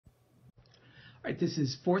All right, this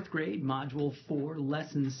is 4th grade, Module 4,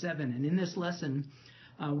 Lesson 7. And in this lesson,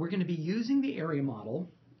 we're going to be using the area model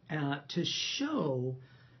to show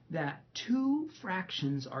that two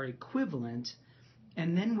fractions are equivalent.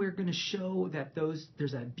 And then we're going to show that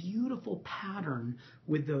there's a beautiful pattern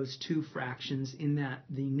with those two fractions in that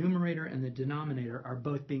the numerator and the denominator are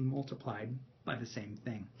both being multiplied by the same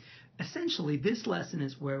thing. Essentially, this lesson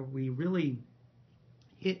is where we really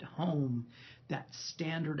hit home that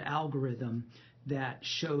standard algorithm that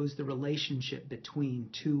shows the relationship between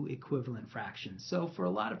two equivalent fractions. So for a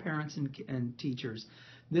lot of parents and teachers,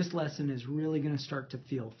 this lesson is really going to start to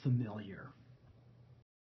feel familiar.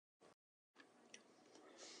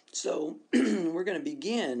 So we're going to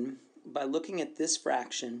begin by looking at this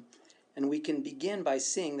fraction, and we can begin by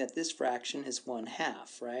seeing that this fraction is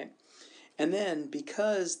 1/2, right? And then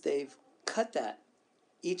because they've cut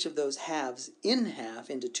each of those halves in half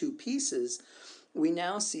into two pieces, we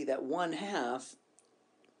now see that 1/2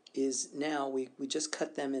 is now, we just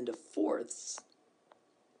cut them into fourths.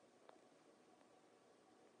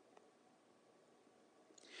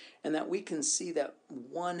 And that we can see that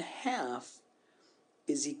 1/2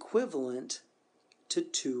 is equivalent to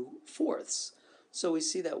 2/4. So we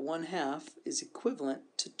see that 1/2 is equivalent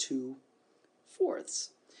to 2/4.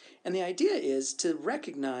 And the idea is to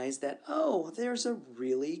recognize that, oh, there's a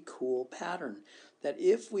really cool pattern. That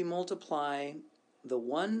if we multiply the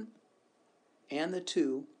 1 and the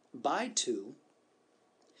 2 by 2,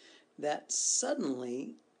 that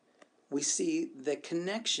suddenly we see the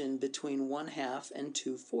connection between 1/2 and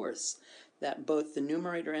 2/4. That both the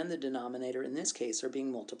numerator and the denominator in this case are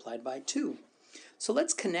being multiplied by 2. So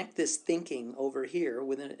let's connect this thinking over here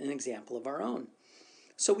with an example of our own.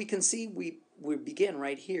 So we can see we begin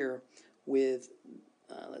right here with,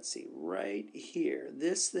 let's see, right here.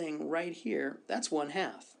 This thing right here, that's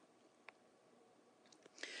 1/2.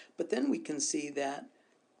 But then we can see that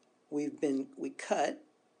we cut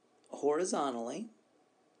horizontally,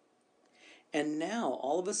 and now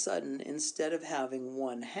all of a sudden, instead of having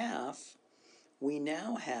 1/2, we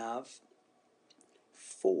now have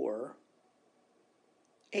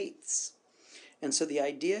 4/8. And so the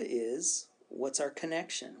idea is, what's our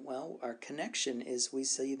connection? Well, our connection is we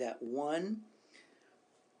see that 1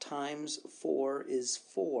 times 4 is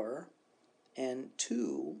 4, and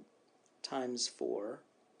 2 times 4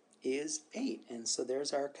 is 8. And so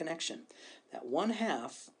there's our connection. That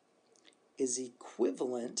 1/2 is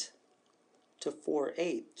equivalent to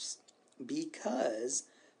 4/8 because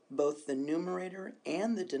both the numerator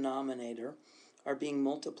and the denominator are being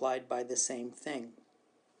multiplied by the same thing.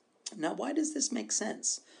 Now, why does this make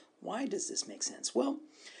sense? Why does this make sense? Well,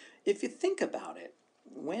 if you think about it,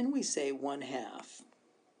 when we say 1/2,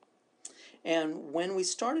 and when we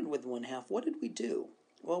started with 1/2, what did we do?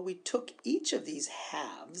 Well, we took each of these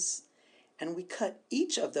halves and we cut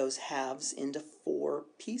each of those halves into 4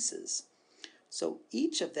 pieces. So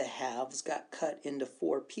each of the halves got cut into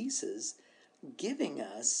 4 pieces, giving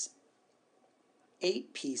us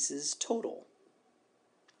 8 pieces total.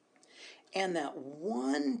 And that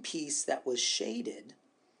one piece that was shaded,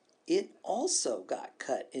 it also got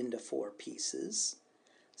cut into 4 pieces.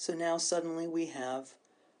 So now suddenly we have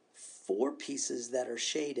 4 pieces that are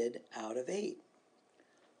shaded out of 8.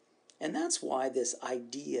 And that's why this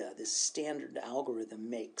idea, this standard algorithm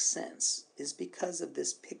makes sense, is because of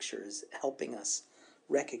this picture is helping us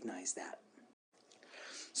recognize that.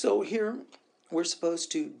 So here we're supposed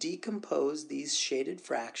to decompose these shaded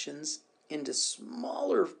fractions into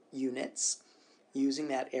smaller units using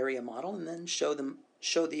that area model, and then show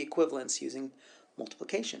the equivalence using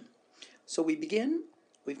multiplication. So we begin,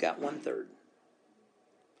 we've got 1/3.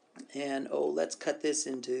 And let's cut this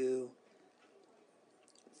into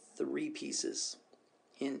 3 pieces.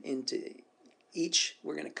 Into each,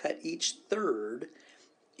 we're going to cut each third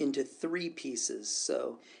into 3 pieces.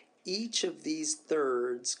 So each of these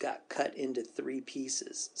thirds got cut into 3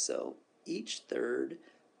 pieces. So each third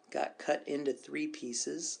got cut into 3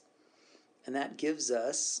 pieces, and that gives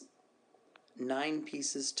us 9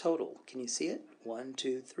 pieces total. Can you see it? 1,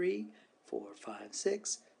 2, 3, 4, 5,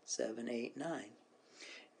 6, 7, 8, 9.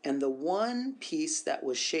 And the one piece that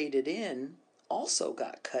was shaded in also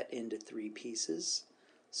got cut into 3 pieces,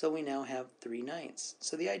 so we now have 3/9.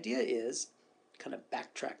 So the idea is, kind of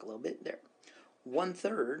backtrack a little bit there,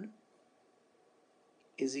 1/3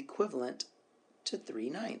 is equivalent to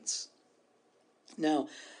 3/9. Now,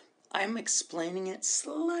 I'm explaining it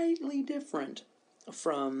slightly different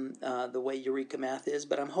from the way Eureka Math is,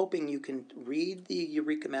 but I'm hoping you can read the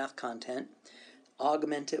Eureka Math content,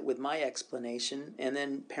 augment it with my explanation, and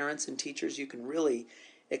then parents and teachers, you can really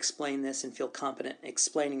explain this and feel competent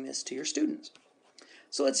explaining this to your students.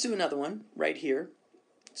 So let's do another one right here.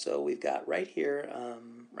 So we've got right here,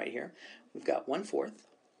 we've got 1/4.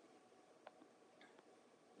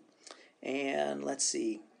 And let's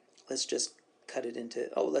see, let's just cut it into,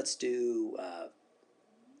 let's do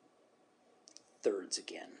thirds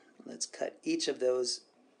again. Let's cut each of those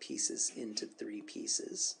pieces into 3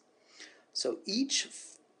 pieces. So each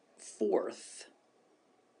fourth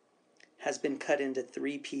has been cut into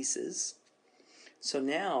 3 pieces. So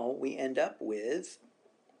now we end up with,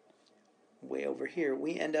 way over here,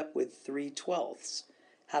 we end up with 3/12.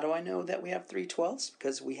 How do I know that we have 3/12?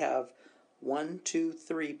 Because we have 1, 2,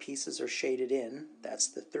 3 pieces are shaded in, that's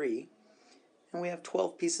the 3, and we have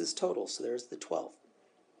 12 pieces total, so there's the 12.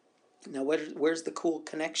 Now where's the cool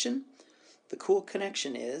connection? The cool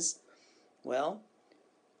connection is, well,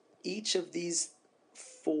 each of these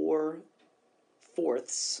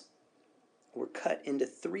 4/4 were cut into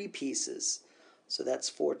 3 pieces. So that's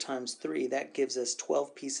 4 times 3. That gives us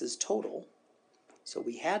 12 pieces total. So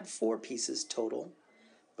we had 4 pieces total,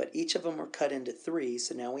 but each of them were cut into 3,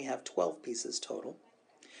 so now we have 12 pieces total.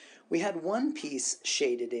 We had 1 piece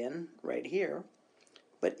shaded in right here,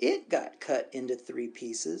 but it got cut into 3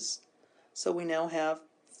 pieces, so we now have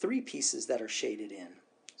 3 pieces that are shaded in.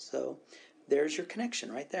 So there's your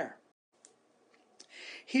connection right there.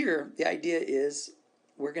 Here, the idea is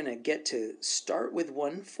we're going to get to start with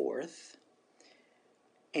 1/4,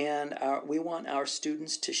 and we want our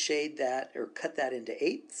students to shade that or cut that into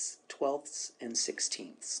 8ths, 12ths, and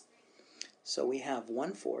 16ths. So we have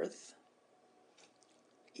 1/4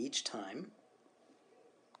 each time.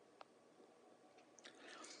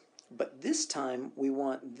 But this time we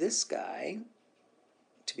want this guy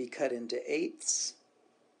to be cut into 8ths,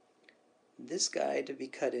 this guy to be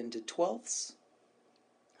cut into 12ths,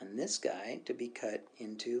 and this guy to be cut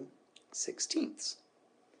into 16ths.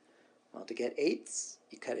 Well, to get 8ths,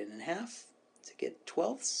 you cut it in half. To get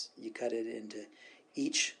 12ths, you cut it into,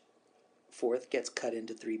 each fourth gets cut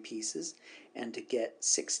into 3 pieces. And to get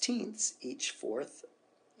 16ths, each fourth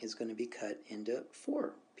is going to be cut into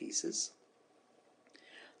 4 pieces.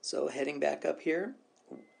 So heading back up here,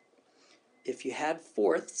 if you had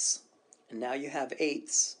 4ths, and now you have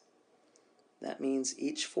 8ths, that means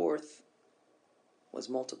each fourth was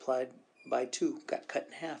multiplied by 2, got cut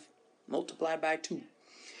in half, multiplied by 2.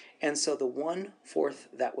 And so the 1/4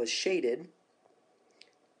 that was shaded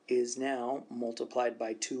is now multiplied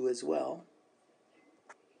by 2 as well.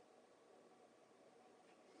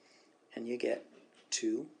 And you get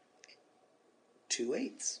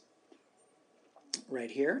 2/8.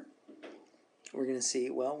 Right here, we're going to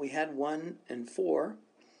see, well, we had 1 and 4,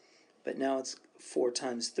 but now it's 4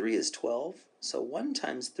 times 3 is 12. So 1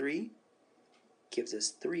 times 3 gives us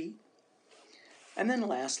 3. And then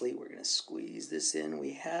lastly, we're going to squeeze this in.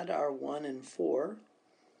 We had our 1 and 4,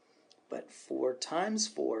 but 4 times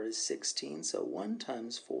 4 is 16, so 1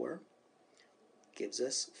 times 4 gives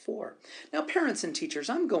us 4. Now, parents and teachers,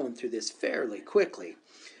 I'm going through this fairly quickly.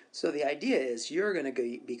 So the idea is you're going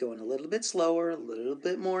to be going a little bit slower, a little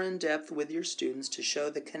bit more in depth with your students to show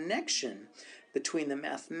the connection between the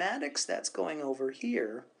mathematics that's going over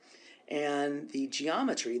here and the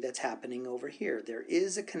geometry that's happening over here. There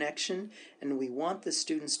is a connection, and we want the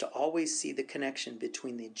students to always see the connection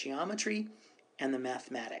between the geometry and the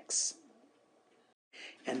mathematics.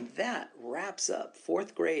 And that wraps up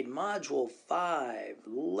 4th grade Module 5,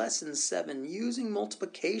 Lesson 7, using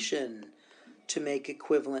multiplication to make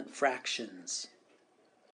equivalent fractions.